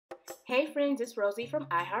Hey friends, it's Rosie from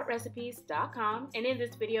iHeartRecipes.com, and in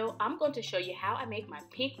this video, I'm going to show you how I make my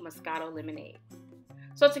Pink Moscato Lemonade.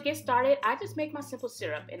 So to get started, I just make my simple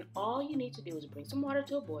syrup, and all you need to do is bring some water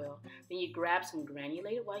to a boil, then you grab some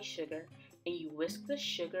granulated white sugar, and you whisk the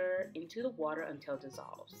sugar into the water until it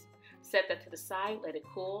dissolves. Set that to the side, let it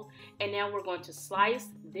cool, and now we're going to slice,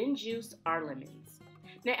 then juice our lemons.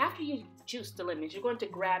 Now after you juice the lemons, you're going to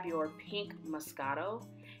grab your Pink Moscato,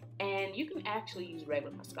 and you can actually use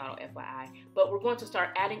regular Moscato, FYI, but we're going to start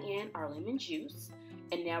adding in our lemon juice,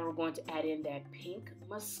 and now we're going to add in that Pink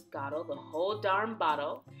Moscato, the whole darn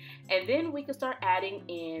bottle, and then we can start adding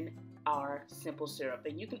in our simple syrup,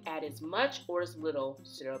 and you can add as much or as little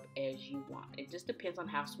syrup as you want. It just depends on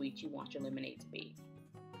how sweet you want your lemonade to be.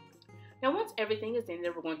 Now once everything is in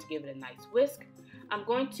there, we're going to give it a nice whisk. I'm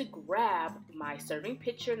going to grab my serving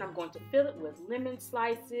pitcher and I'm going to fill it with lemon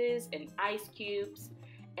slices and ice cubes,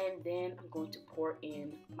 and then I'm going to pour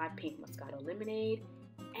in my Pink Moscato lemonade,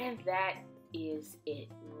 and that is it.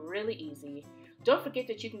 Really easy. Don't forget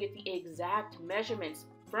that you can get the exact measurements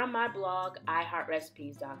from my blog,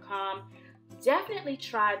 iHeartRecipes.com. Definitely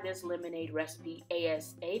try this lemonade recipe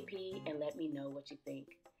ASAP and let me know what you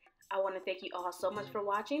think. I want to thank you all so much for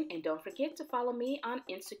watching, and don't forget to follow me on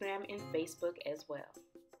Instagram and Facebook as well.